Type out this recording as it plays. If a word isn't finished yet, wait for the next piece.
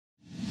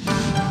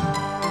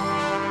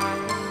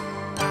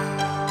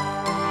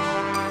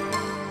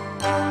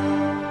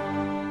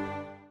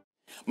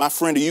My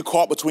friend, are you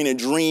caught between a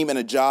dream and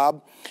a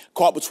job?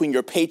 Caught between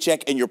your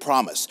paycheck and your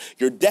promise,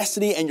 your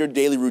destiny and your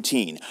daily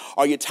routine?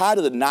 Are you tired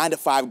of the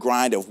 9-to-5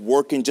 grind of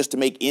working just to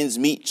make ends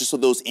meet, just so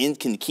those ends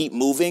can keep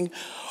moving?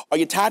 Are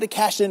you tired of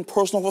cashing in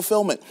personal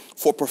fulfillment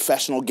for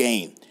professional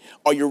gain?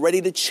 Are you ready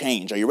to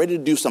change? Are you ready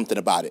to do something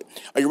about it?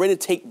 Are you ready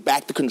to take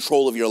back the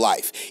control of your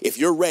life? If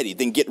you're ready,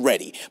 then get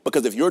ready.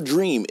 Because if your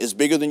dream is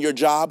bigger than your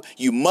job,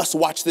 you must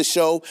watch this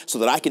show so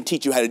that I can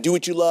teach you how to do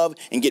what you love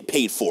and get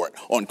paid for it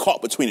on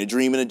Caught Between a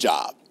Dream and a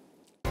Job.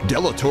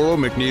 Delatoro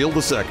McNeil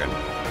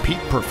II, peak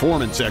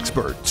performance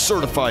expert,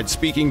 certified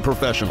speaking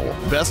professional,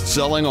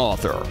 best-selling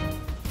author.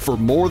 For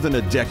more than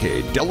a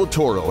decade,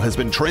 Delatoro has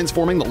been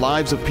transforming the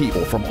lives of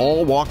people from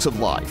all walks of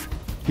life.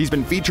 He's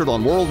been featured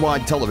on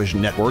worldwide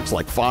television networks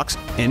like Fox,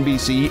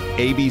 NBC,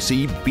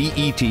 ABC,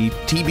 BET,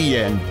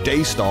 TBN,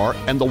 Daystar,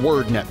 and the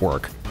Word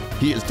Network.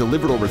 He has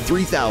delivered over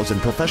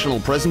 3,000 professional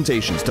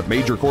presentations to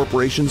major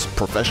corporations,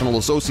 professional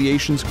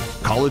associations,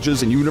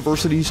 colleges and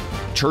universities,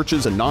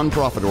 churches and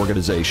nonprofit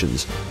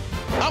organizations.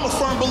 I'm a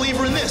firm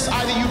believer in this.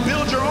 Either you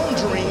build your own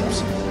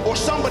dreams or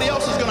somebody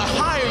else is going to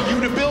hire you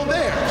to build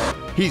theirs.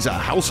 He's a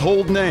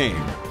household name.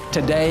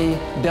 Today,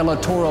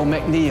 Delatoro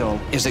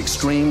McNeil is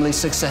extremely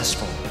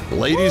successful.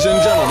 Ladies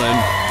and gentlemen,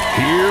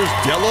 here's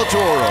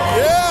Delatoro.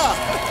 Yeah!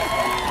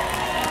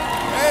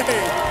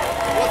 Hey,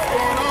 what's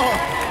going on?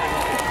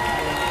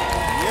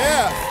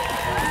 Yeah.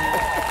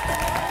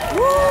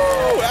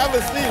 Woo! Have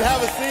a seat,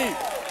 have a seat,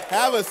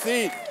 have a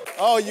seat.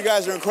 Oh, you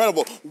guys are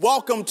incredible.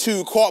 Welcome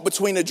to Caught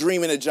Between a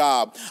Dream and a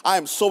Job. I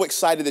am so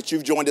excited that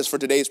you've joined us for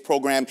today's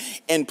program.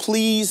 And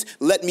please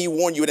let me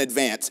warn you in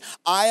advance,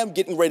 I am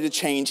getting ready to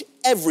change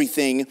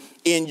everything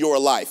in your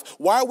life.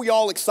 Why are we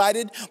all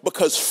excited?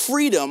 Because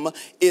freedom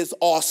is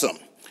awesome.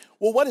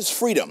 Well, what is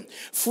freedom?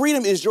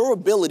 Freedom is your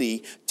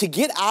ability to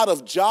get out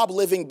of job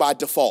living by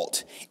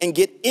default and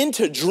get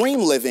into dream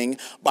living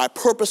by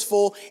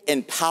purposeful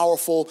and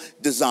powerful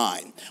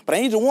design. But I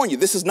need to warn you,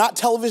 this is not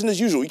television as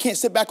usual. You can't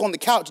sit back on the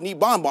couch and eat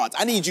bonbons.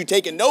 I need you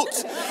taking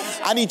notes.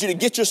 I need you to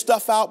get your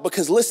stuff out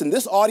because listen,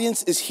 this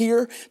audience is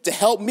here to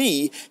help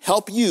me,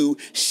 help you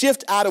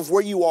shift out of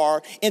where you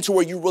are into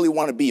where you really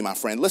want to be, my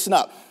friend. Listen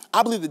up.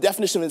 I believe the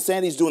definition of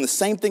insanity is doing the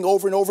same thing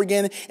over and over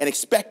again and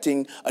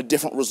expecting a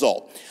different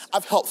result.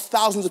 I've helped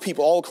thousands of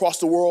people all across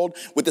the world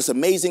with this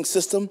amazing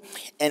system,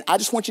 and I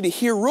just want you to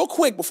hear real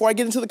quick before I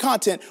get into the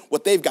content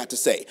what they've got to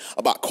say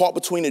about Caught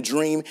Between a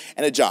Dream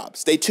and a Job.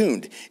 Stay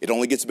tuned. It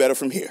only gets better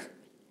from here.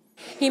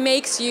 He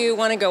makes you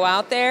want to go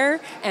out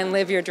there and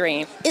live your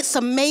dream. It's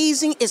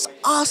amazing, it's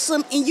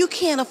awesome, and you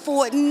can't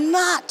afford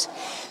not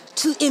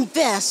to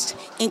invest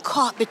in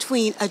Caught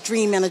Between a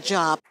Dream and a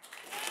Job.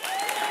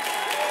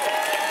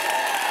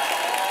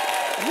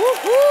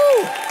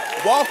 Woo-hoo!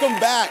 Welcome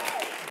back.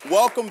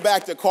 Welcome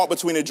back to Caught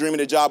Between a Dream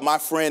and a Job. My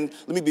friend,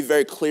 let me be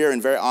very clear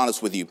and very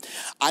honest with you.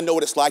 I know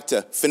what it's like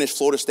to finish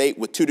Florida State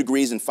with 2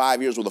 degrees in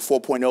 5 years with a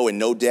 4.0 and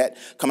no debt,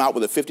 come out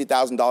with a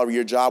 $50,000 a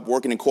year job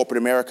working in corporate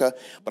America,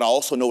 but I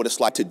also know what it's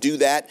like to do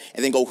that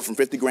and then go from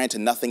 50 grand to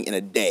nothing in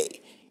a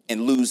day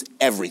and lose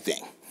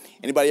everything.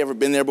 Anybody ever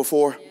been there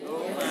before?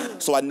 Yeah.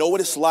 So I know what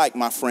it's like,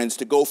 my friends,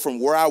 to go from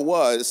where I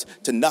was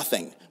to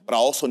nothing. But I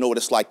also know what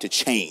it's like to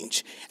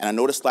change. And I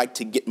know what it's like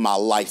to get my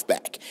life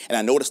back. And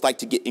I know what it's like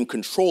to get in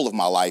control of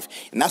my life.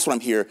 And that's what I'm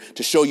here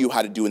to show you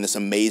how to do in this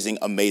amazing,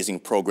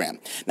 amazing program.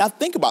 Now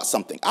think about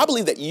something. I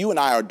believe that you and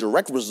I are a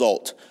direct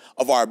result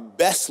of our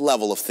best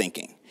level of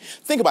thinking.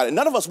 Think about it.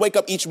 None of us wake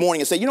up each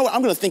morning and say, you know what,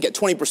 I'm going to think at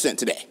 20%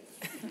 today.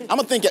 I'm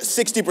going to think at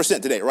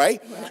 60% today,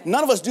 right?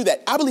 None of us do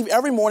that. I believe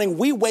every morning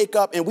we wake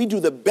up and we do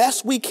the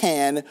best we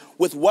can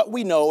with what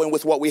we know and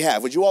with what we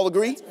have. Would you all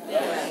agree?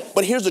 Yes.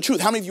 But here's the truth.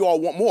 How many of you all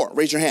want more?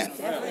 Raise your hand.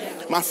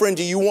 Yes. My friend,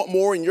 do you want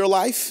more in your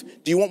life?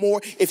 Do you want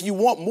more? If you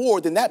want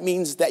more, then that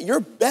means that your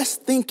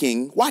best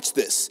thinking, watch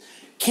this,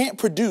 can't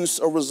produce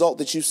a result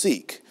that you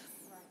seek.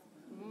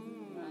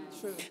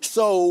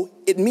 So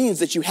it means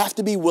that you have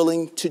to be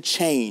willing to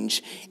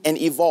change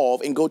and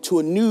evolve and go to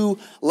a new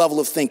level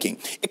of thinking.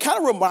 It kind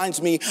of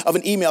reminds me of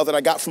an email that I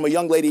got from a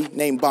young lady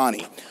named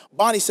Bonnie.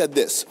 Bonnie said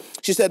this.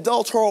 She said,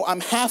 Delatoro, I'm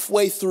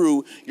halfway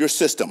through your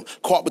system,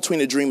 Caught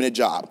Between a Dream and a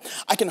Job.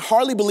 I can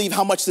hardly believe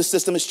how much this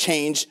system has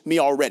changed me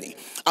already.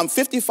 I'm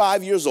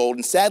 55 years old,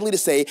 and sadly to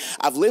say,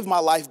 I've lived my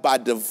life by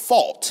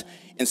default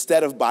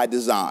instead of by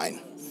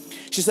design.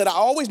 She said, I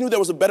always knew there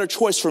was a better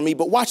choice for me,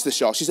 but watch this,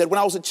 y'all. She said, when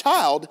I was a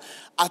child,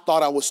 I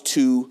thought I was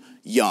too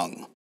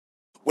young.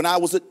 When I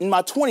was in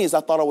my 20s,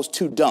 I thought I was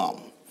too dumb.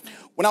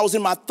 When I was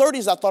in my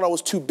 30s, I thought I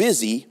was too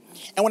busy.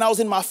 And when I was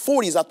in my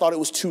 40s, I thought it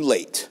was too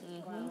late.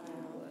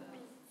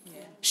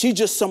 She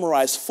just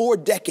summarized 4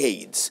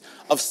 decades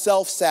of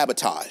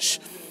self-sabotage.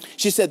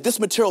 She said, this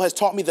material has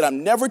taught me that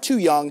I'm never too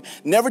young,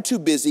 never too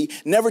busy,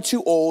 never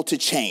too old to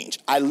change.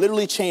 I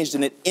literally changed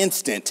in an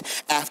instant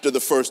after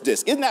the first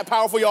disc. Isn't that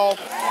powerful, y'all?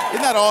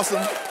 Isn't that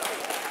awesome?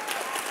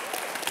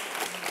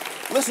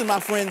 Listen, my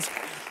friends,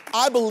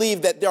 I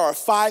believe that there are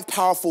 5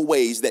 powerful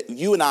ways that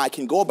you and I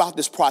can go about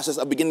this process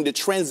of beginning to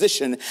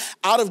transition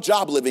out of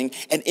job living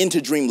and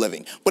into dream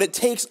living. But it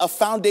takes a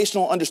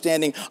foundational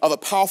understanding of a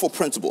powerful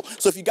principle.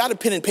 So if you got a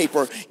pen and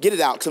paper, get it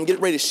out, because I'm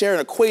getting ready to share an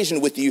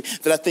equation with you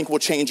that I think will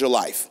change your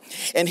life.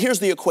 And here's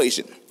the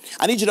equation.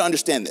 I need you to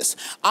understand this.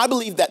 I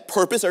believe that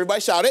purpose,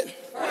 everybody shout it.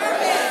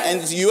 Purpose.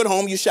 And you at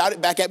home, you shout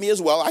it back at me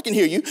as well. I can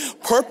hear you.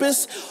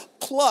 Purpose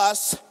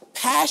plus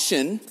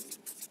passion,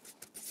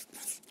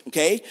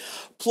 okay,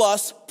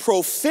 plus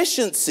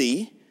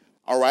proficiency,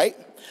 all right,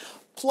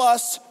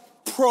 plus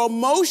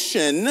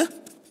promotion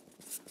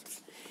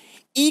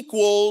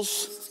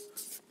equals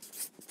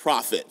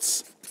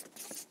profits.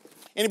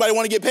 Anybody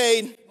want to get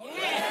paid?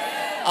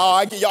 Yeah.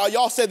 Oh,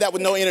 y'all said that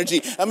with no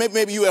energy.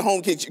 Maybe you at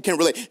home can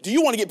relate. Do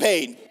you want to get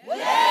paid?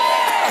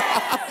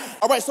 Yeah.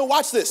 All right, so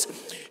watch this.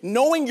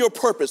 Knowing your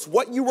purpose,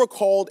 what you were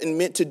called and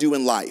meant to do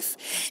in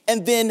life,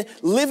 and then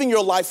living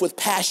your life with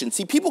passion.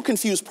 See, people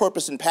confuse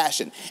purpose and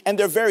passion, and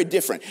they're very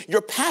different.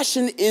 Your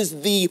passion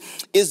is the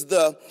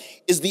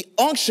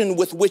unction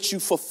with which you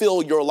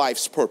fulfill your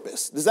life's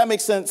purpose. Does that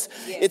make sense?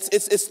 Yes.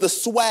 It's the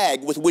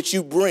swag with which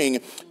you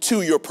bring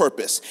to your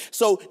purpose.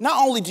 So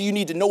not only do you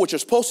need to know what you're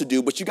supposed to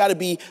do, but you got to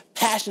be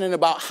passionate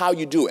about how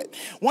you do it.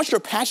 Once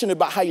you're passionate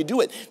about how you do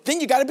it, then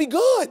you got to be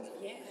good.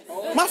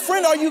 My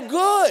friend, are you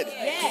good?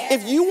 Yes.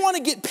 If you want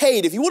to get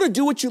paid, if you want to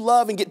do what you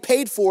love and get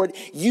paid for it,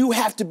 you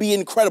have to be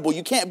incredible.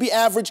 You can't be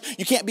average.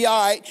 You can't be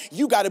all right.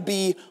 You got to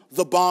be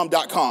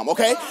thebomb.com,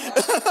 okay?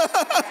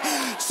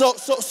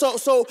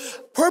 So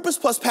purpose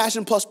plus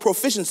passion plus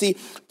proficiency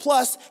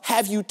plus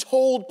have you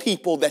told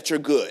people that you're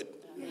good?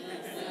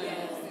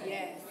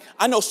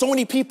 I know so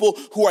many people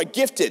who are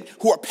gifted,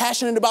 who are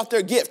passionate about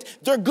their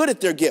gift. They're good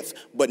at their gift,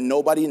 but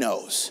nobody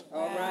knows.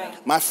 All right.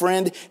 My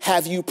friend,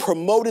 have you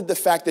promoted the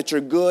fact that you're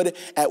good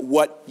at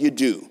what you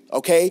do,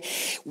 okay?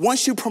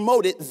 Once you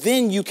promote it,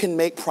 then you can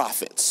make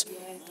profits.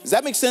 Does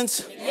that make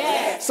sense?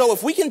 Yes. So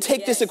if we can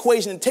take this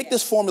equation and take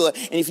this formula,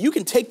 and if you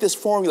can take this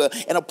formula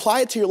and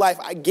apply it to your life,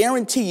 I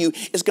guarantee you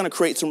it's going to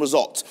create some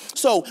results.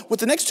 So with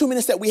the next 2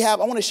 minutes that we have,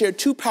 I want to share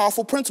 2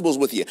 powerful principles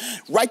with you.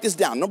 Write this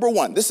down. Number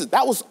 1,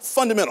 that was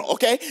fundamental,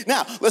 okay?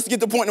 Now, let's get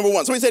to point number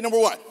 1. Somebody say number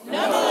 1.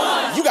 Number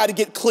 1. You got to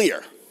get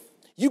clear.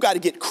 You got to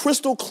get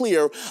crystal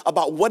clear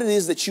about what it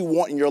is that you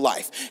want in your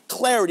life.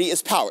 Clarity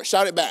is power.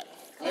 Shout it back.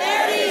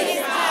 Clarity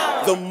is power.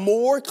 The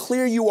more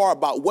clear you are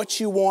about what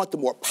you want, the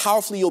more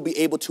powerfully you'll be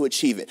able to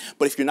achieve it.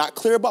 But if you're not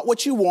clear about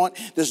what you want,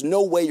 there's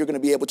no way you're going to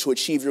be able to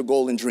achieve your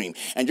goal and dream.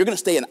 And you're going to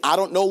stay in I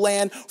don't know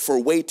land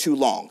for way too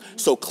long.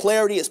 So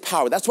clarity is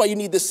power. That's why you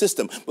need this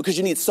system, because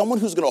you need someone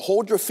who's going to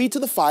hold your feet to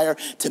the fire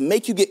to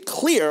make you get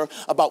clear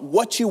about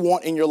what you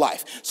want in your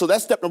life. So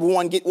that's step number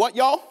 1. Get what,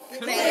 y'all?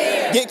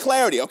 Clear. Get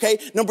clarity, okay?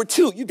 Number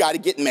 2, you got to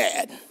get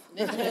mad.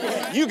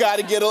 You got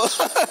to get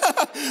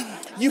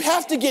you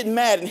have to get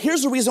mad, and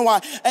here's the reason why.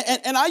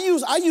 And I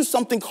use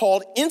something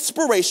called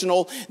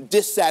inspirational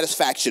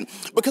dissatisfaction,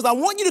 because I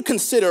want you to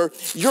consider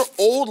your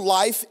old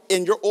life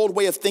and your old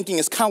way of thinking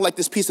is kind of like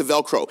this piece of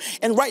Velcro.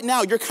 And right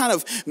now, you're kind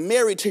of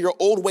married to your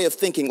old way of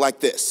thinking like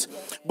this.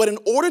 But in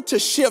order to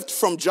shift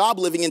from job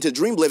living into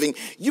dream living,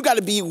 you got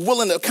to be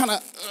willing to kind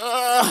of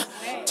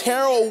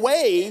tear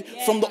away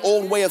from the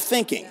old way of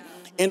thinking.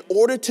 In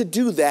order to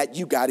do that,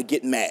 you got to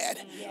get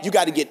mad. You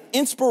got to get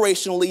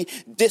inspirationally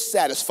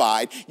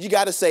dissatisfied. You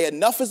got to say,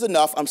 enough is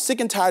enough. I'm sick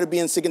and tired of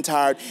being sick and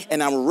tired,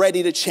 and I'm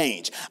ready to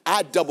change.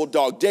 I double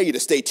dog dare you to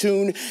stay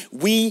tuned.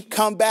 We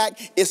come back.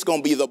 It's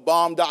going to be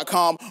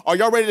thebomb.com. Are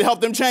y'all ready to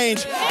help them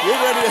change?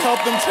 We're ready to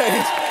help them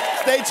change.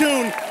 Stay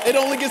tuned. It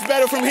only gets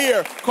better from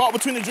here. Caught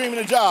between a dream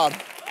and a job.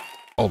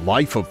 A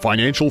life of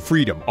financial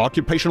freedom,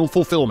 occupational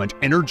fulfillment,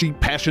 energy,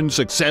 passion,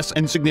 success,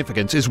 and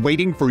significance is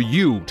waiting for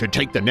you to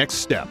take the next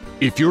step.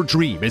 If your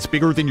dream is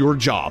bigger than your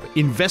job,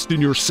 invest in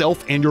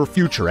yourself and your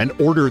future and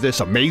order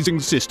this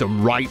amazing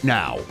system right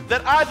now.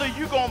 That either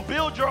you're going to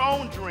build your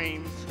own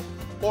dreams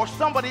or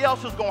somebody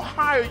else is going to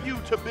hire you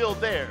to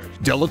build theirs.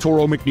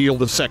 Delatoro McNeil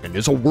II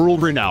is a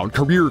world-renowned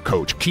career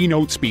coach,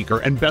 keynote speaker,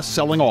 and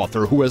best-selling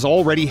author who has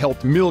already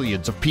helped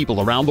millions of people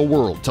around the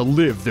world to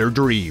live their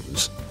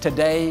dreams.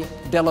 Today,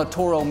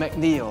 Delatoro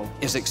McNeil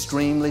is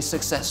extremely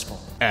successful.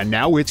 And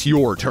now it's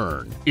your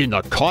turn. In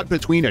the Caught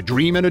Between a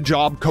Dream and a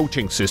Job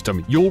coaching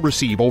system, you'll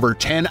receive over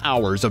 10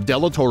 hours of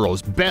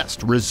Delatoro's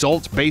best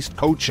results-based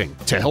coaching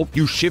to help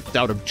you shift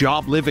out of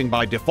job living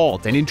by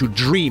default and into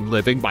dream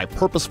living by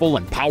purposeful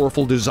and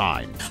powerful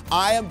design.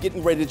 I am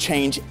getting ready to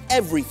change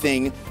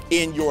everything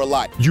in your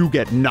life. You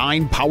get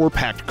 9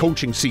 power-packed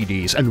coaching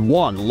CDs and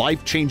 1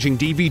 life-changing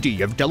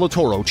DVD of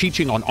Delatoro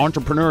teaching on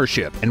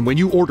entrepreneurship. And when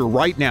you order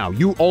right now,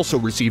 you also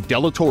receive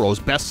Delatoro's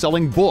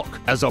best-selling book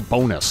as a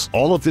bonus.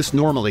 All of this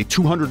normally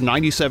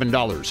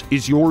 $297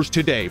 is yours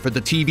today for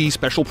the TV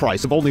special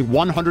price of only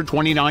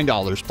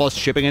 $129 plus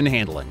shipping and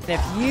handling.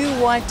 If you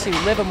want to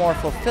live a more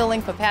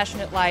fulfilling,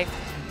 compassionate life,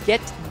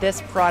 get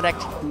this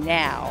product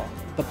now.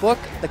 The book,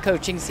 the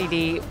coaching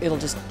CD, it'll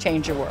just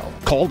change your world.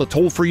 Call the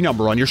toll-free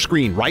number on your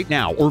screen right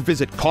now or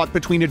visit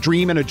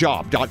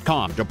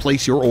caughtbetweenadreamandajob.com to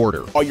place your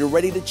order. Are you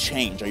ready to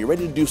change? Are you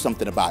ready to do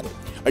something about it?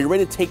 Are you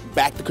ready to take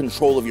back the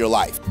control of your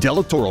life?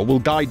 Del Toro will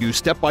guide you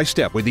step by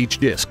step with each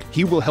disc.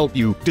 He will help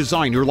you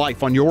design your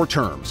life on your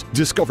terms,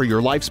 discover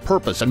your life's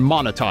purpose and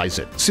monetize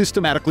it,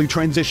 systematically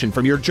transition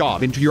from your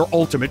job into your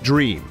ultimate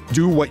dream,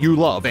 do what you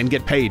love and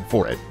get paid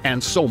for it,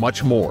 and so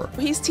much more.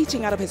 He's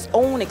teaching out of his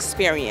own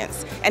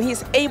experience, and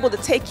he's able to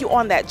take you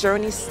on that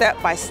journey step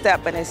by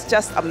step, and it's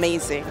just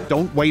amazing.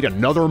 Don't wait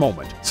another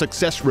moment.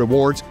 Success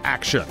rewards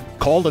action.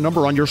 Call the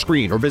number on your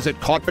screen or visit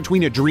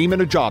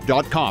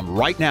caughtbetweenadreamandajob.com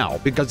right now,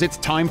 because it's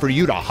time for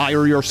you to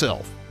hire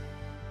yourself.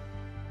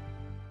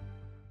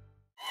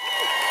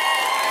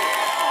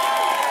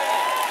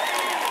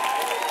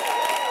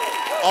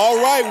 All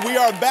right, we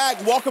are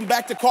back. Welcome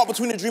back to Caught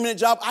Between a Dream and a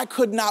Job. I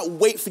could not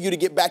wait for you to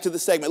get back to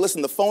this segment.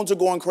 Listen, the phones are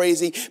going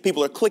crazy.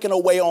 People are clicking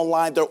away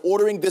online. They're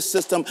ordering this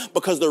system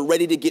because they're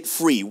ready to get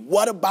free.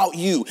 What about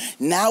you?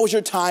 Now is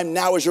your time.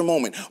 Now is your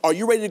moment. Are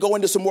you ready to go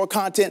into some more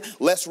content?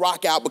 Let's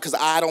rock out, because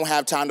I don't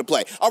have time to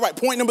play. All right,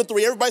 point number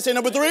 3. Everybody say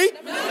number 3.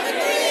 Number 3.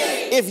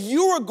 If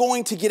you are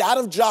going to get out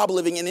of job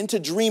living and into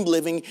dream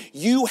living,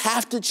 you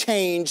have to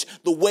change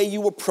the way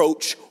you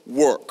approach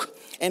work.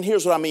 And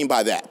here's what I mean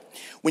by that.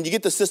 When you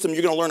get the system,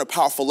 you're going to learn a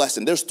powerful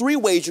lesson. There's 3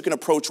 ways you can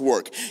approach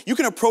work. You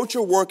can approach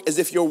your work as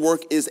if your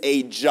work is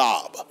a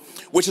job,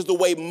 which is the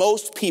way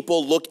most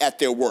people look at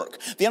their work.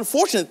 The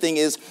unfortunate thing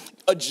is,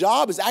 a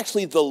job is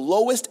actually the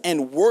lowest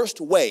and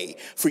worst way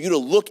for you to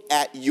look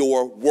at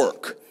your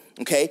work,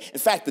 okay? In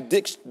fact, the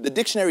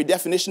dictionary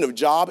definition of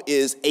job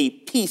is a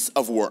piece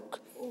of work.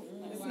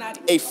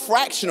 A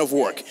fraction of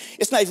work.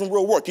 It's not even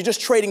real work. You're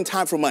just trading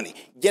time for money.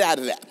 Get out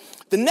of that.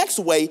 The next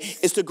way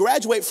is to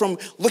graduate from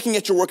looking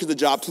at your work as a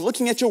job to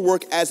looking at your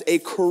work as a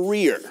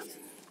career,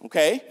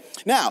 okay?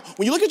 Now,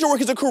 when you look at your work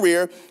as a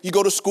career, you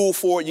go to school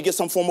for it, you get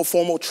some form of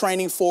formal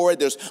training for it,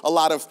 there's a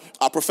lot of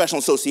professional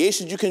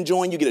associations you can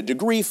join, you get a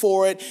degree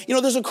for it, you know,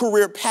 there's a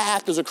career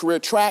path, there's a career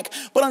track,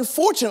 but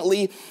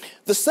unfortunately,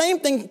 the same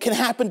thing can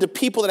happen to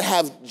people that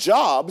have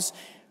jobs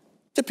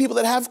to people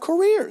that have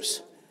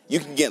careers. You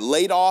can get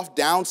laid off,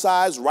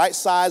 downsized,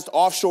 right-sized,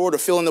 offshore, to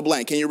fill in the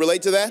blank. Can you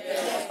relate to that?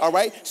 Yes. All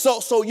right?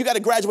 So you got to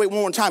graduate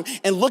one more time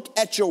and look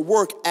at your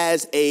work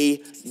as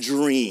a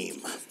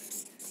dream.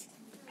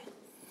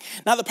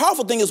 Now, the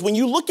powerful thing is, when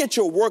you look at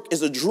your work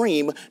as a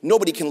dream,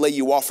 nobody can lay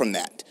you off from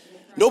that.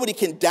 Nobody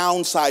can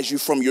downsize you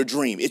from your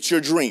dream. It's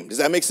your dream. Does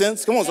that make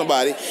sense? Come on,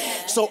 somebody.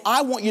 So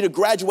I want you to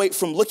graduate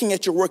from looking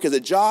at your work as a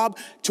job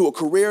to a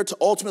career to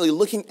ultimately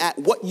looking at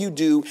what you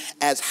do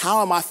as,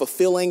 how am I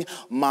fulfilling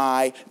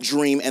my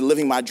dream and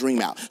living my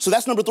dream out? So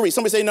that's number 3.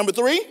 Somebody say number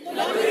 3.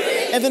 Number 3.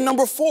 And then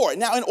number 4.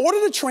 Now, in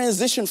order to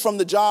transition from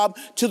the job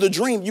to the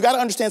dream, you got to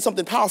understand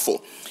something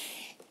powerful.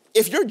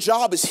 If your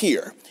job is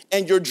here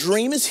and your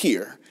dream is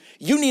here,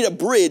 you need a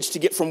bridge to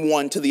get from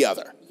one to the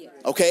other.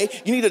 Okay?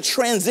 You need a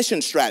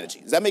transition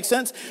strategy. Does that make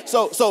sense?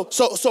 So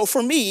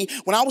for me,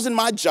 when I was in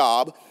my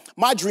job,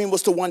 my dream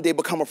was to one day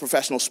become a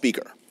professional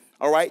speaker.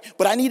 All right?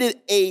 But I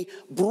needed a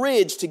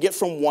bridge to get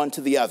from one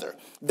to the other.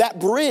 That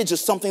bridge is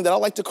something that I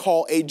like to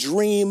call a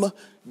dream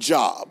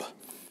job.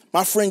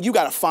 My friend, you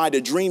got to find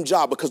a dream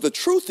job, because the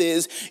truth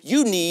is,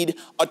 you need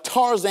a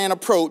Tarzan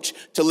approach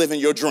to living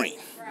your dream.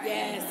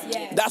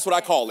 Yes. That's what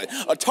I call it.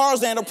 A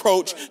Tarzan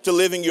approach to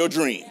living your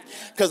dream.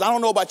 Because I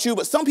don't know about you,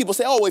 but some people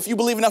say, oh, if you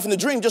believe enough in the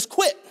dream, just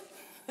quit.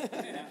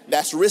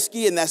 That's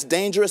risky and that's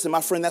dangerous. And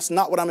my friend, that's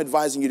not what I'm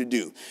advising you to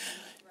do.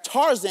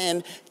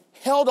 Tarzan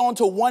held on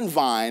to one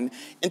vine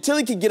until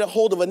he could get a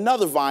hold of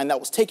another vine that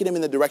was taking him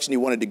in the direction he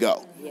wanted to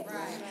go. Yes.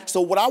 So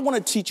what I want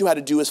to teach you how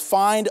to do is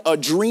find a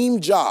dream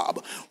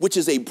job, which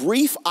is a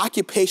brief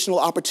occupational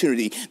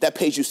opportunity that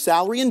pays you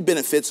salary and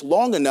benefits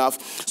long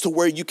enough to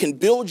where you can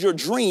build your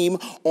dream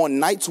on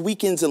nights,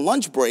 weekends, and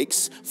lunch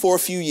breaks for a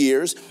few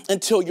years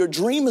until your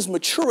dream is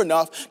mature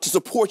enough to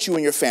support you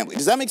and your family.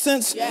 Does that make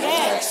sense?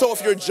 Yes. So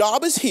if your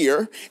job is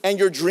here and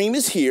your dream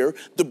is here,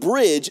 the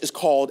bridge is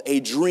called a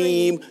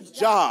dream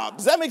job.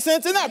 Does that make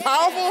sense? Isn't that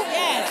powerful?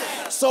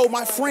 Yes. So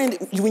my friend,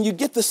 when you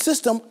get the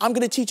system, I'm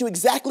going to teach you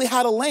exactly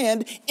how to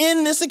land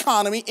in this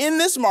economy, in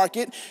this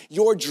market,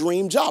 your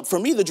dream job. For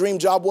me, the dream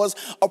job was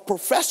a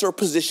professor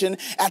position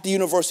at the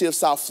University of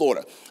South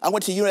Florida. I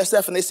went to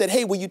UNSF and they said,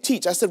 hey, will you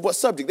teach? I said, what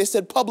subject? They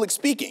said, public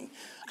speaking.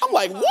 I'm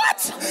like,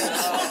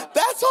 what?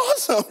 That's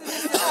awesome.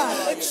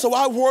 So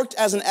I worked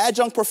as an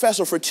adjunct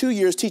professor for 2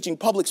 years teaching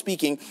public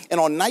speaking, and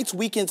on nights,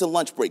 weekends, and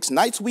lunch breaks,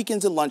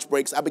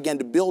 I began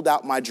to build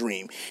out my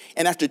dream.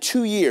 And after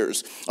 2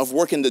 years of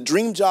working the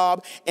dream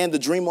job and the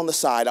dream on the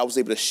side, I was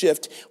able to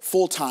shift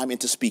full-time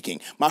into speaking.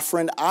 My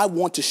friend, I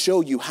want to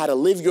show you how to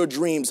live your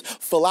dreams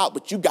full out,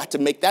 but you got to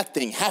make that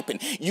thing happen.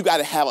 You got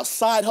to have a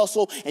side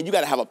hustle, and you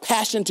got to have a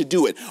passion to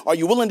do it. Are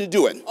you willing to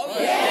do it? Oh,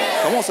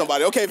 yeah. Come on,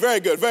 somebody. Okay,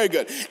 very good, very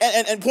good.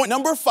 And point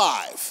number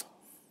 5,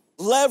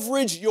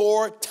 leverage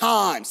your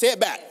time. Say it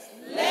back.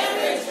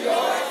 Leverage your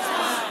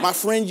time. My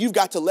friend, you've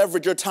got to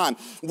leverage your time.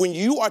 When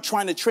you are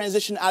trying to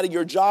transition out of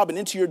your job and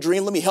into your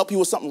dream, let me help you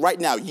with something right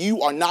now.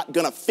 You are not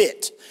going to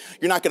fit.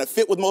 You're not going to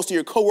fit with most of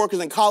your coworkers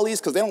and colleagues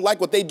because they don't like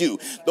what they do.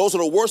 Those are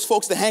the worst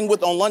folks to hang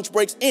with on lunch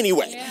breaks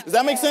anyway. Does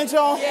that make sense,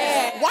 y'all?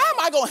 Yeah. Why am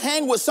I going to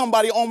hang with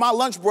somebody on my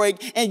lunch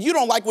break and you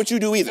don't like what you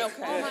do either?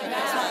 Okay. Oh my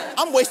God.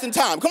 I'm wasting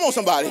time. Come on,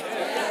 somebody.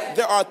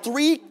 There are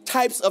 3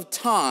 types of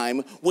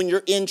time when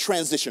you're in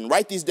transition.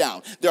 Write these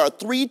down. There are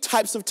 3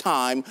 types of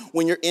time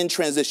when you're in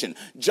transition.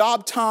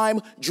 Job time,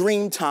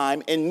 dream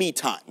time, and me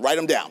time. Write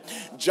them down.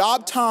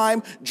 Job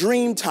time,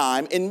 dream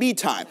time, and me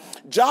time.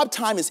 Job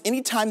time is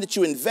any time that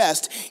you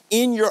invest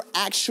in your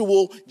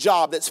actual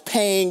job that's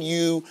paying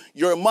you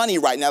your money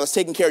right now, that's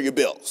taking care of your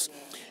bills.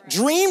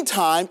 Dream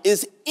time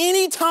is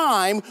any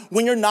time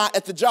when you're not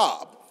at the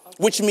job,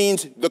 which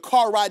means the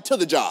car ride to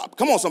the job.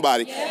 Come on,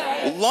 somebody.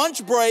 Yeah.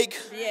 Lunch break,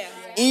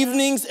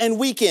 evenings and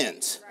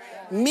weekends.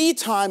 Me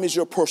time is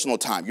your personal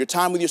time, your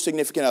time with your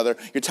significant other,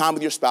 your time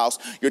with your spouse,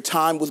 your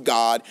time with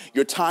God,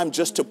 your time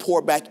just to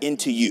pour back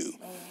into you.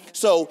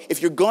 So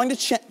if you're going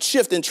to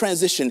shift and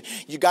transition,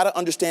 you got to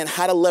understand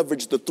how to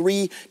leverage the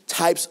 3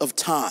 types of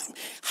time.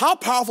 How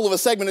powerful of a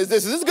segment is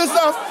this? Is this good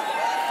stuff?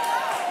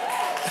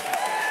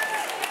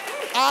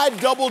 I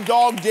double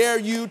dog dare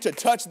you to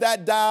touch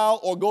that dial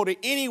or go to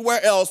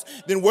anywhere else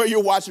than where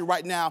you're watching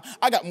right now.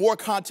 I got more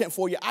content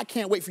for you. I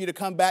can't wait for you to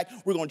come back.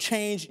 We're going to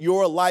change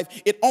your life.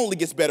 It only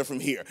gets better from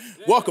here.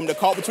 Welcome to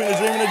Caught Between a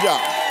Dream and a Job.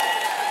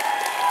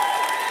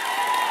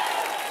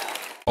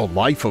 A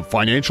life of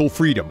financial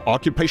freedom,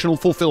 occupational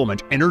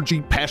fulfillment, energy,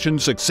 passion,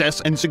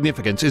 success, and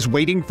significance is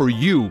waiting for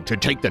you to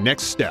take the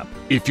next step.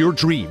 If your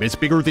dream is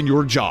bigger than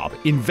your job,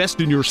 invest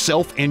in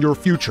yourself and your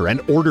future and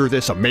order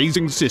this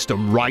amazing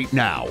system right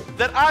now.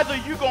 That either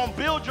you're going to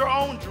build your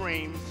own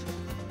dreams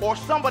or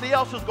somebody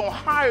else is going to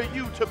hire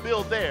you to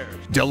build theirs.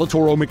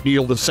 Delatoro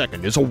McNeil II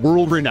is a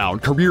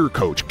world-renowned career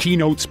coach,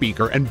 keynote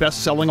speaker, and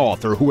best-selling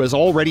author who has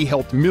already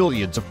helped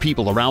millions of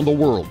people around the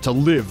world to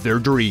live their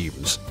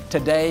dreams.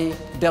 Today,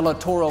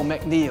 Delatoro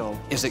McNeil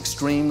is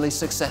extremely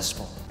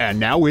successful. And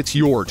now it's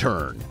your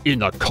turn. In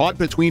the Caught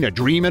Between a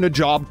Dream and a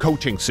Job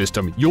coaching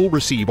system, you'll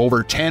receive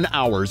over 10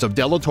 hours of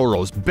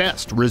Delatoro's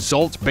best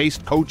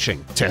results-based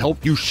coaching to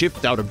help you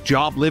shift out of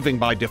job living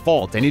by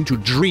default and into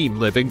dream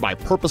living by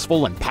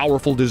purposeful and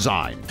powerful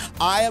design.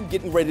 I am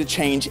getting ready to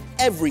change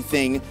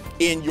everything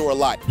in your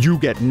life. You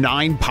get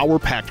 9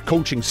 power-packed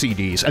coaching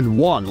CDs and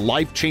 1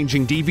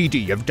 life-changing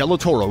DVD of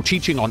Delatoro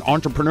teaching on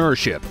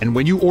entrepreneurship. And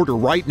when you order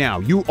right now,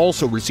 you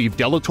also receive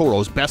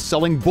Delatoro's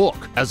best-selling book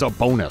as a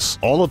bonus.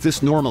 All of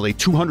this normally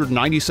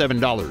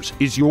 $297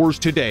 is yours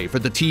today for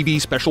the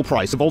TV special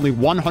price of only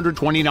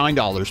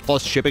 $129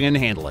 plus shipping and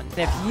handling.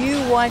 If you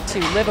want to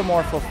live a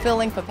more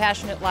fulfilling,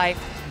 compassionate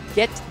life,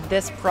 get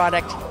this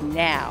product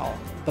now.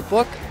 The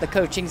book, the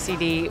coaching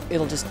CD,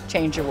 it'll just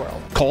change your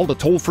world. Call the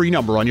toll-free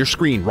number on your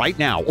screen right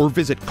now or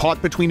visit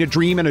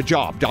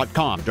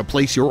caughtbetweenadreamandajob.com to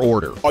place your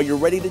order. Are you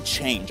ready to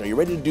change? Are you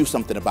ready to do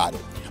something about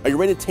it? Are you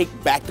ready to take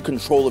back the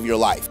control of your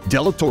life?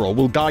 Delatoro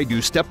will guide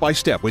you step by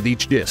step with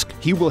each disc.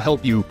 He will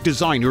help you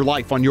design your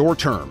life on your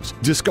terms,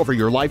 discover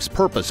your life's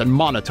purpose and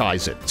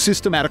monetize it,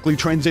 systematically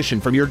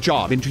transition from your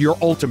job into your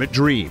ultimate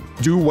dream,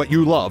 do what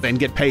you love and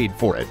get paid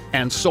for it,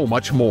 and so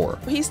much more.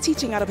 He's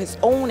teaching out of his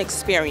own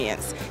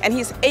experience, and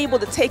he's able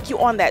to take you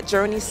on that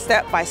journey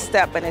step by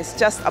step, and it's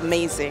just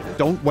amazing.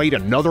 Don't wait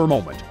another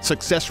moment.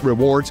 Success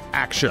rewards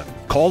action.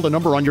 Call the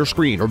number on your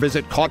screen or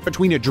visit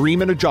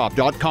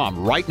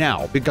caughtbetweenadreamandajob.com right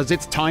now because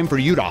it's time for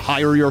you to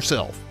hire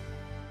yourself.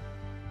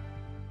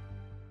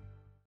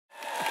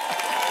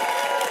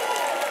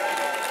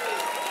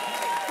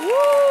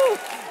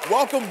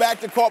 Welcome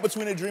back to Caught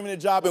Between a Dream and a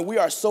Job, and we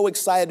are so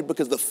excited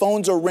because the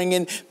phones are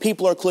ringing,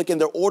 people are clicking,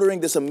 they're ordering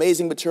this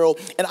amazing material,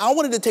 and I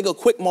wanted to take a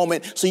quick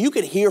moment so you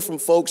could hear from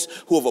folks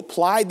who have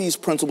applied these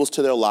principles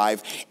to their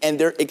life, and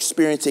they're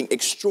experiencing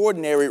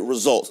extraordinary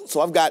results.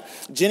 So I've got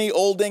Jenny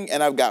Olding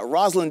and I've got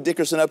Rosalind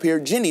Dickerson up here.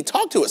 Jenny,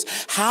 talk to us.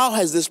 How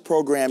has this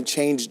program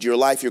changed your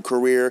life, your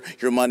career,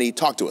 your money?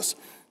 Talk to us.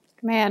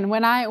 Man,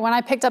 when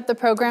I picked up the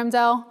program,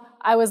 Del,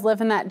 I was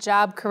living that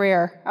job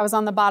career. I was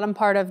on the bottom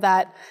part of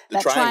that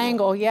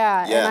triangle,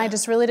 yeah, and I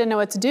just really didn't know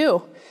what to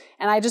do.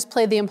 And I just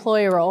played the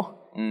employee role.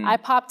 I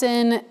popped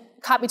in,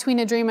 caught between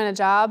a dream and a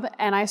job,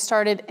 and I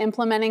started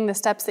implementing the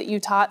steps that you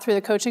taught through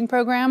the coaching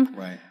program.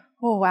 Right.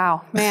 Oh,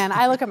 wow. Man,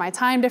 I look at my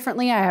time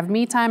differently. I have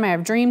me time, I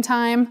have dream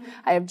time,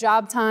 I have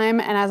job time,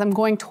 and as I'm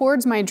going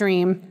towards my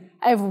dream,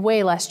 I have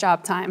way less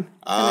job time than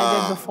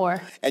I did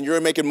before. And you're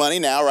making money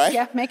now, right?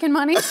 Yeah, making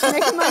money,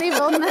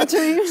 building that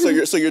dream.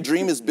 So your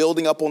dream is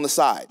building up on the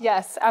side.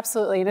 Yes,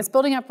 absolutely. And it's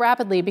building up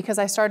rapidly because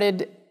I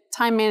started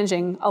time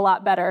managing a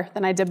lot better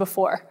than I did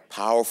before.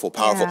 Powerful,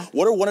 powerful. Yeah.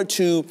 What are 1 or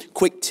 2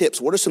 quick tips?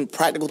 What are some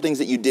practical things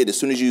that you did as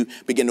soon as you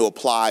began to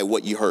apply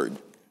what you heard?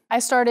 I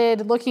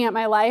started looking at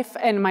my life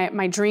and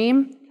my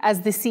dream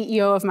as the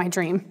CEO of my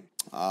dream.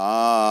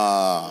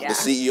 The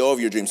CEO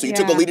of your dream. So you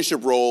took a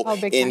leadership role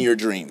in your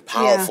dream.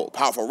 Powerful,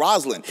 powerful.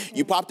 Rosalind,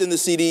 you popped in the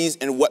CDs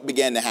and what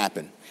began to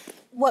happen?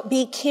 What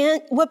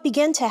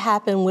began to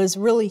happen was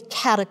really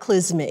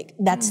cataclysmic.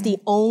 That's the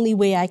only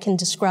way I can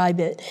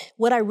describe it.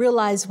 What I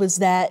realized was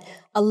that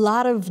a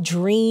lot of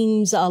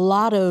dreams, a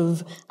lot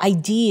of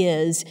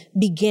ideas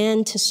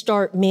began to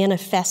start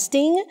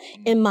manifesting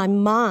in my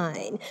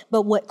mind.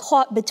 But what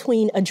caught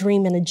between a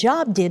dream and a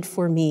job did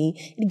for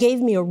me, it gave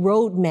me a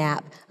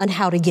roadmap on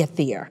how to get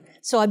there.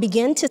 So I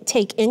began to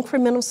take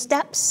incremental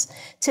steps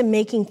to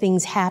making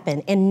things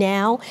happen. And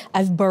now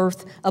I've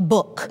birthed a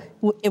book.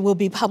 It will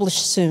be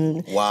published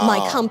soon. Wow.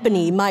 My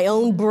company, my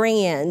own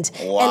brand.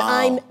 Wow. And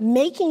I'm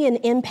making an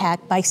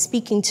impact by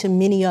speaking to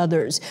many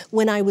others.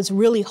 When I was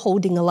really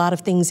holding a lot of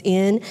things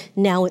in,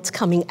 now it's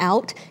coming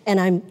out, and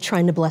I'm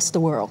trying to bless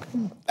the world.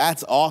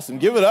 That's awesome.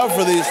 Give it up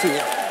for these two.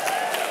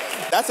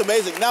 That's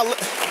amazing. Now,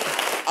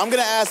 I'm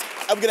gonna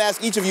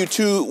ask each of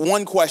you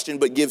one question,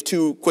 but give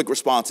two quick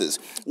responses.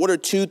 What are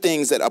two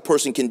things that a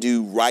person can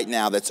do right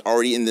now that's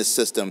already in this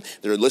system?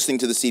 They're listening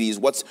to the CDs.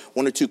 What's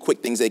one or two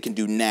quick things they can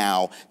do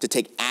now to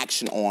take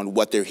action on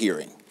what they're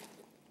hearing?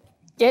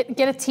 Get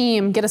a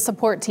team, get a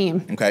support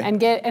team. Okay. And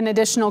get an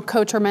additional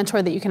coach or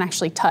mentor that you can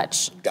actually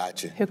touch.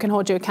 Gotcha. Who can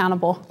hold you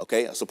accountable.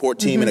 Okay, a support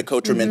team and a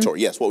coach or mentor.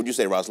 Yes, what would you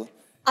say, Rosalind?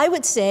 I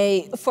would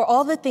say for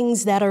all the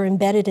things that are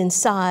embedded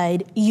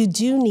inside, you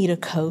do need a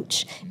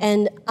coach.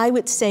 And I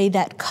would say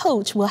that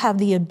coach will have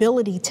the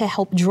ability to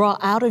help draw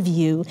out of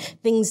you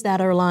things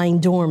that are lying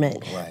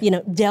dormant. Right. You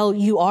know, Del,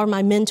 you are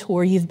my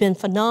mentor. You've been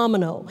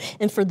phenomenal.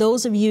 And for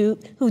those of you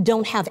who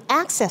don't have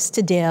access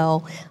to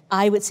Del,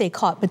 I would say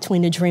caught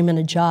between a dream and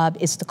a job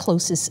is the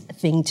closest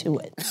thing to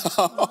it.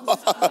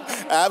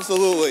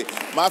 Absolutely.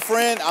 My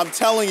friend, I'm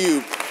telling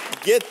you,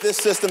 get this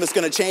system. It's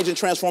going to change and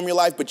transform your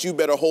life, but you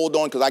better hold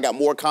on because I got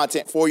more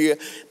content for you.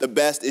 The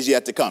best is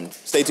yet to come.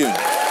 Stay tuned.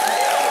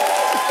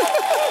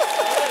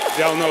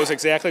 Del knows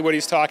exactly what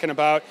he's talking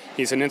about.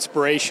 He's an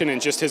inspiration,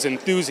 and just his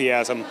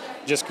enthusiasm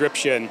just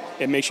grips you, and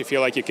it makes you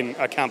feel like you can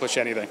accomplish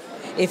anything.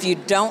 If you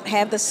don't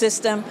have the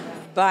system,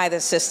 buy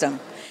the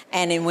system.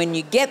 And then when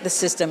you get the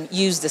system,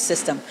 use the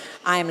system.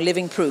 I am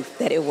living proof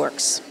that it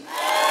works.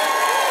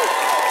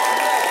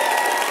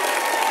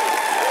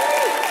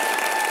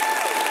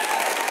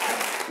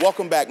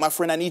 Welcome back. My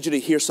friend, I need you to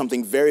hear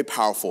something very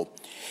powerful.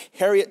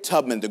 Harriet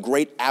Tubman, the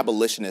great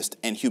abolitionist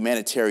and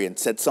humanitarian,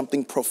 said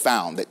something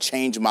profound that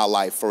changed my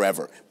life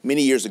forever,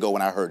 many years ago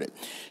when I heard it.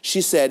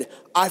 She said,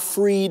 I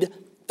freed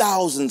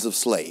thousands of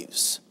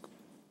slaves.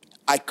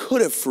 I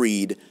could have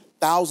freed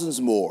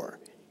thousands more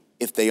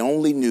if they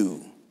only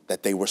knew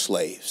that they were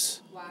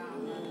slaves. Wow.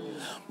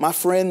 My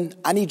friend,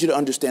 I need you to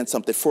understand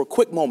something. For a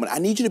quick moment, I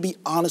need you to be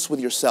honest with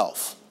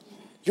yourself.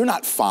 You're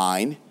not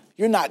fine.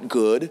 You're not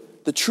good.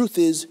 The truth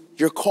is,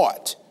 you're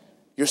caught,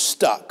 you're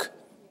stuck,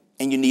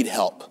 and you need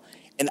help.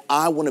 And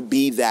I want to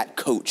be that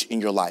coach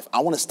in your life. I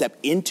want to step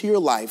into your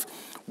life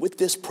with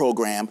this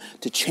program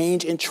to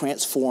change and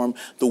transform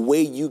the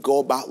way you go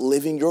about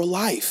living your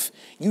life.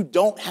 You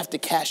don't have to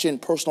cash in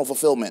personal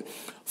fulfillment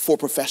for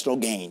professional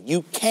gain.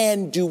 You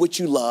can do what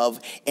you love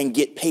and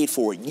get paid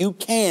for it. You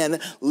can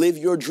live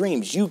your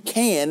dreams. You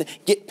can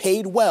get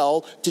paid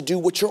well to do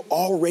what you're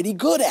already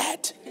good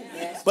at.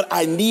 But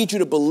I need you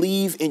to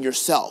believe in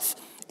yourself.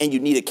 And you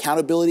need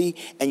accountability,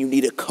 and you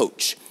need a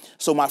coach.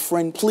 So my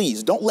friend,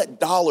 please don't let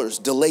dollars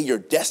delay your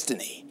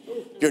destiny.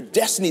 Your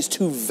destiny is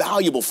too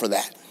valuable for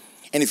that.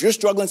 And if you're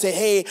struggling, say,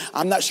 hey,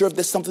 I'm not sure if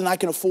this is something I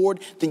can afford,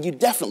 then you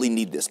definitely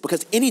need this.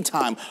 Because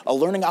anytime a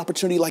learning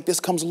opportunity like this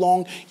comes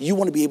along, you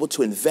want to be able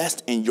to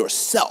invest in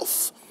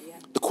yourself.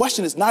 The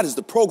question is not, is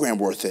the program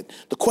worth it?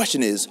 The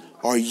question is,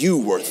 are you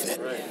worth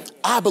it?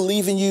 I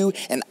believe in you,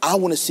 and I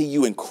want to see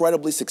you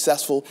incredibly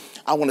successful.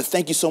 I want to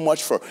thank you so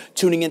much for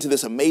tuning into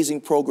this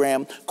amazing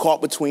program,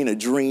 Caught Between a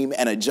Dream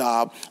and a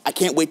Job. I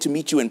can't wait to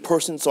meet you in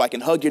person so I can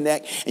hug your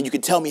neck, and you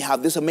can tell me how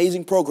this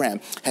amazing program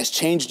has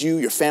changed you,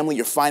 your family,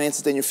 your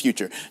finances, and your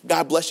future.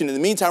 God bless you. And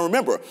in the meantime,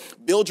 remember,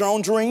 build your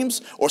own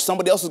dreams, or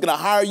somebody else is going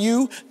to hire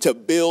you to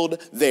build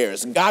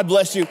theirs. God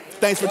bless you.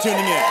 Thanks for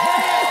tuning in.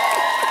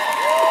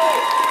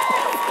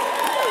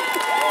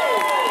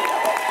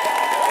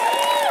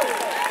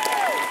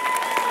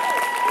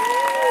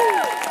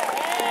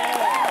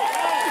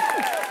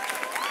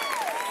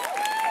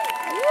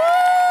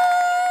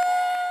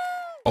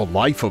 A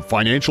life of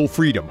financial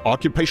freedom,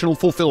 occupational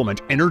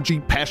fulfillment, energy,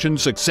 passion,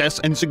 success,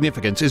 and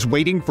significance is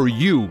waiting for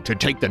you to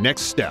take the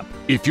next step.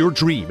 If your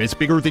dream is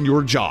bigger than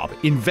your job,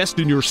 invest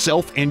in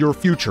yourself and your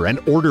future and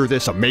order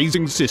this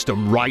amazing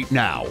system right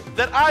now.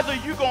 That either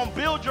you're going to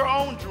build your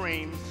own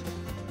dreams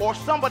or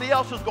somebody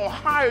else is going to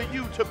hire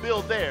you to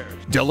build theirs.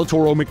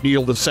 Delatoro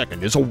McNeil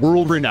II is a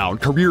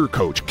world-renowned career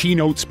coach,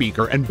 keynote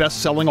speaker, and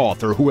best-selling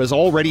author who has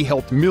already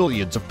helped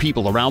millions of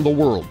people around the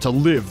world to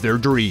live their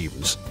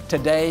dreams.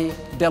 Today,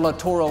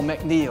 Delatoro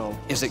McNeil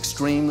is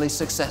extremely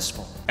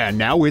successful. And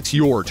now it's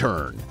your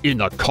turn. In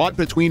the Caught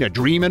Between a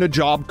Dream and a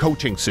Job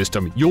coaching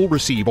system, you'll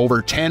receive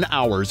over 10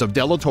 hours of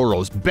Del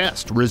Toro's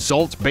best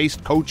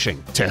results-based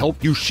coaching to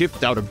help you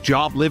shift out of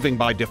job living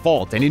by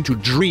default and into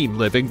dream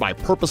living by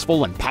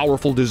purposeful and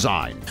powerful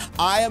design.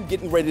 I am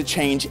getting ready to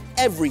change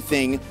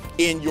everything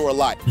in your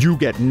life. You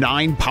get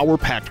 9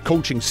 power-packed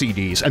coaching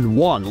CDs and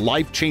 1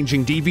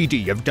 life-changing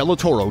DVD of Del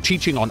Toro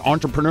teaching on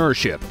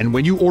entrepreneurship. And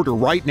when you order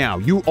right now,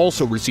 you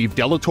also receive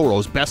Del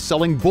Toro's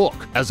best-selling book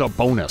as a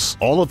bonus.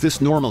 All of this,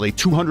 normally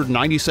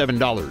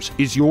 $297,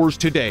 is yours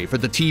today for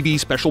the TV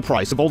special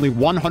price of only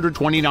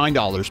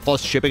 $129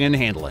 plus shipping and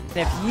handling.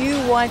 If you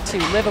want to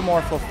live a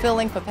more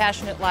fulfilling,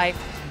 compassionate life,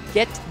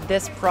 get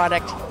this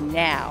product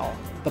now.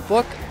 The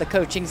book, the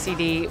coaching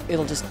CD,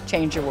 it'll just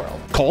change your world.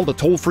 Call the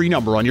toll-free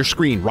number on your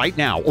screen right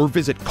now or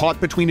visit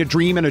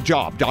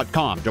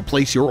caughtbetweenadreamandajob.com to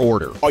place your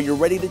order. Are you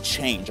ready to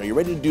change? Are you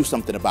ready to do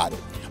something about it?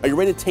 Are you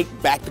ready to take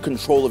back the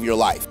control of your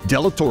life?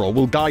 Del Toro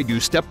will guide you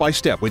step by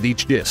step with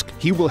each disc.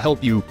 He will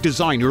help you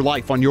design your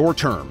life on your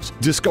terms,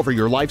 discover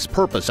your life's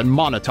purpose and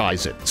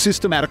monetize it,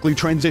 systematically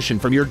transition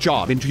from your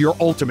job into your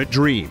ultimate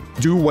dream,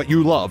 do what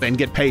you love and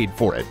get paid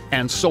for it,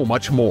 and so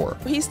much more.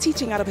 He's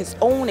teaching out of his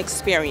own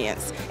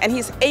experience, and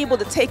he's able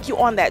to take you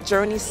on that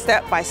journey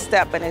step by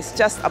step, and it's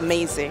just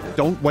amazing.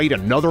 Don't wait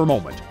another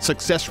moment.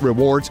 Success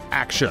rewards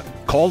action.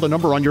 Call the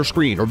number on your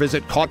screen or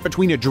visit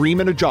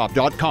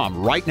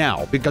caughtbetweenadreamandajob.com right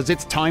now because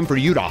it's time for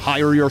you to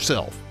hire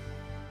yourself.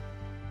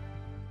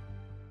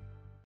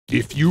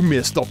 If you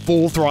missed the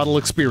Full Throttle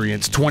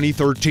Experience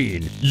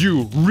 2013,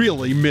 you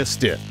really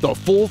missed it. The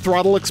Full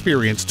Throttle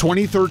Experience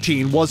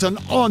 2013 was an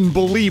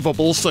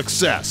unbelievable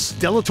success.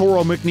 Del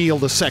Toro McNeil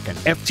II,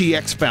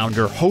 FTX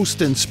founder,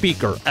 host, and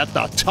speaker at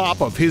the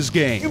top of his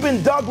game. You've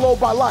been dug low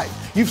by life.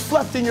 You've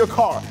slept in your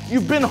car.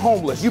 You've been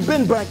homeless. You've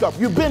been bankrupt.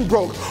 You've been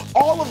broke.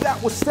 All of that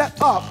was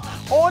set up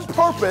on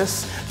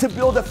purpose to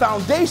build a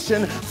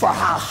foundation for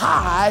how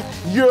high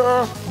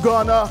you're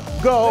gonna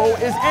go.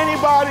 Is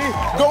anybody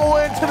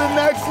going to the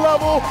next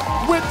level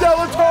with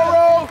Del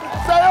Toro?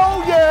 Say,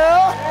 oh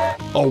yeah!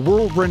 A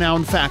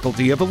world-renowned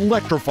faculty of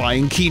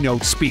electrifying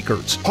keynote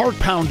speakers,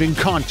 heart-pounding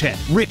content,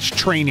 rich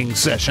training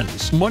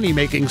sessions,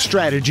 money-making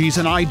strategies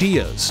and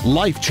ideas,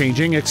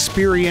 life-changing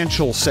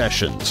experiential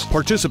sessions.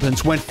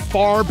 Participants went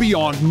far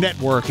beyond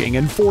networking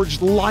and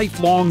forged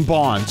lifelong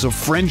bonds of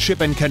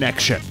friendship and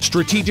connection.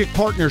 Strategic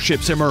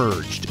partnerships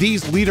emerged.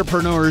 These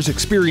leaderpreneurs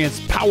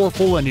experienced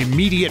powerful and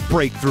immediate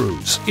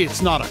breakthroughs.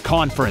 It's not a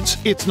conference.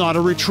 It's not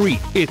a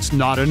retreat. It's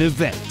not an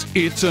event.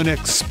 It's an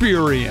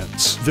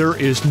experience. There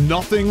is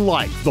nothing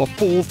like the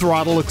Full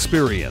Throttle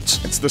Experience.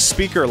 The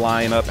speaker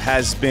lineup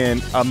has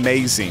been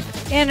amazing.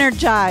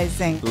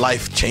 Energizing.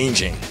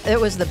 Life-changing. It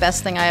was the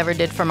best thing I ever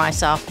did for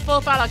myself.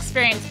 Full Throttle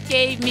Experience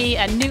gave me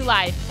a new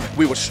life.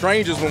 We were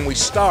strangers when we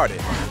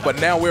started,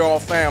 but now we're all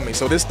family,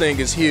 so this thing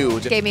is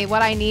huge. It gave me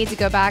what I need to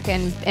go back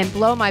and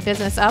blow my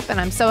business up, and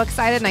I'm so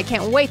excited, and I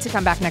can't wait to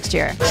come back next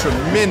year.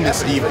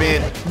 Tremendous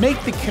event. Make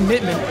the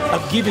commitment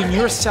of giving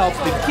yourself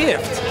the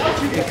gift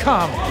to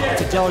come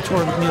to Del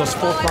Toro McNeil's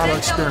Full Throttle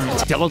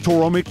Experience. Del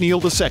Toro McNeil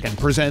II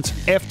presents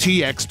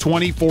FTX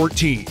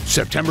 2014,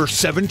 September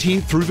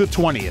 17th through the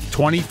 20th,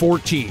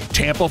 2014,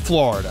 Tampa,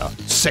 Florida.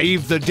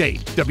 Save the date,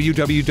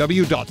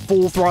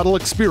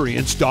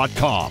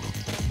 www.fullthrottleexperience.com.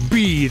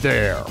 Be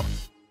there.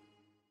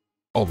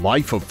 A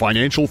life of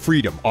financial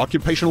freedom,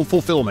 occupational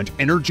fulfillment,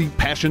 energy,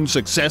 passion,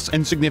 success,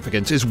 and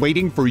significance is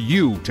waiting for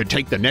you to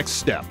take the next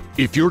step.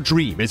 If your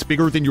dream is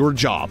bigger than your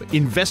job,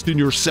 invest in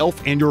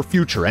yourself and your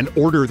future and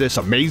order this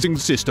amazing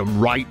system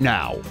right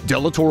now.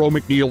 Del Toro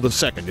McNeil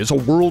II is a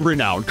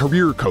world-renowned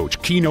career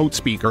coach, keynote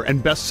speaker,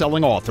 and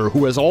best-selling author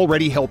who has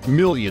already helped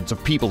millions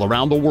of people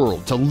around the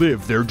world to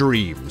live their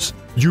dreams.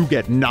 You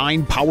get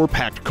 9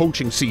 power-packed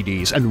coaching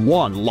CDs and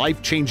 1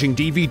 life-changing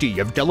DVD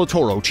of Del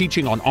Toro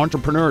teaching on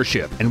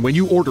entrepreneurship. And when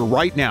you order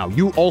right now,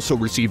 you also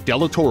receive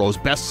Del Toro's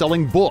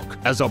best-selling book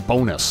as a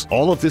bonus.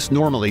 All of this,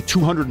 normally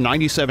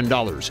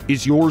 $297,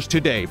 is yours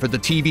today for the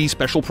TV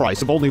special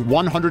price of only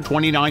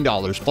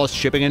 $129 plus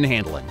shipping and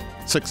handling.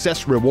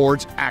 Success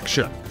rewards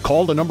action.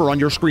 Call the number on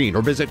your screen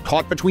or visit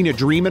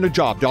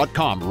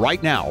caughtbetweenadreamandajob.com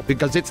right now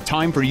because it's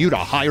time for you to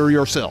hire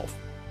yourself.